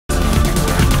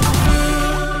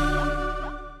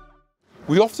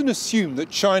We often assume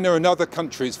that China and other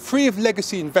countries, free of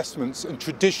legacy investments and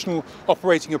traditional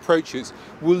operating approaches,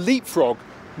 will leapfrog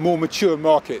more mature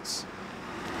markets.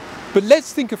 But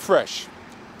let's think afresh.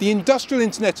 The industrial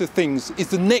Internet of Things is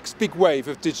the next big wave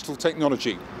of digital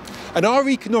technology, and our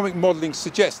economic modelling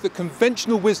suggests that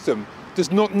conventional wisdom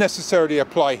does not necessarily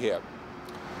apply here.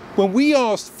 When we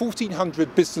asked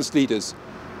 1,400 business leaders,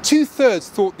 2/3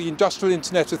 thought the industrial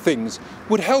Internet of Things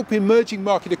would help emerging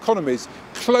market economies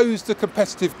close the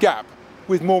competitive gap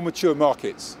with more mature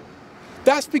markets.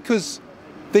 That's because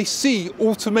they see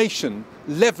automation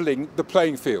levelling the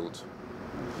playing field.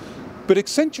 But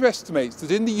Accenture estimates that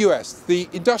in the US, the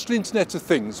industrial Internet of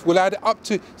Things will add up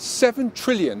to 7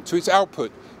 trillion to its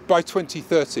output by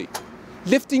 2030,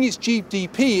 lifting its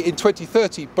GDP in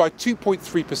 2030 by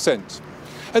 2.3%.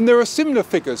 And there are similar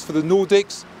figures for the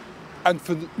Nordics and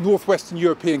for Northwestern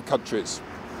European countries.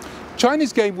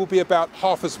 China's gain will be about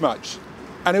half as much,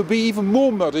 and it will be even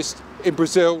more modest in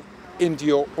Brazil,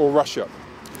 India or Russia.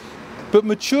 But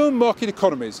mature market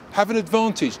economies have an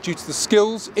advantage due to the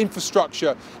skills,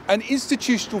 infrastructure and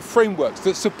institutional frameworks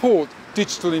that support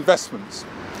digital investments.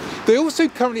 They also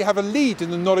currently have a lead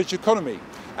in the knowledge economy,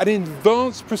 and in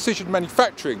advanced precision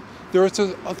manufacturing, they're at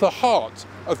the heart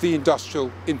of the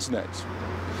industrial internet.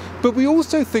 But we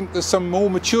also think that some more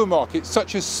mature markets,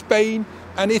 such as Spain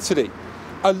and Italy,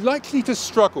 are likely to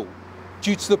struggle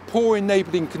due to the poor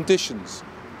enabling conditions.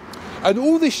 And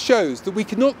all this shows that we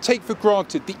cannot take for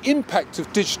granted the impact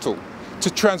of digital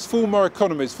to transform our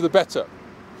economies for the better.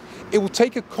 It will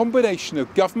take a combination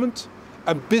of government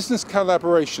and business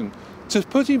collaboration to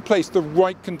put in place the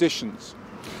right conditions.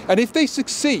 And if they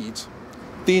succeed,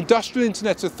 the industrial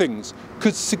Internet of Things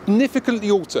could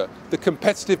significantly alter the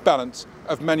competitive balance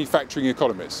of manufacturing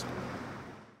economies.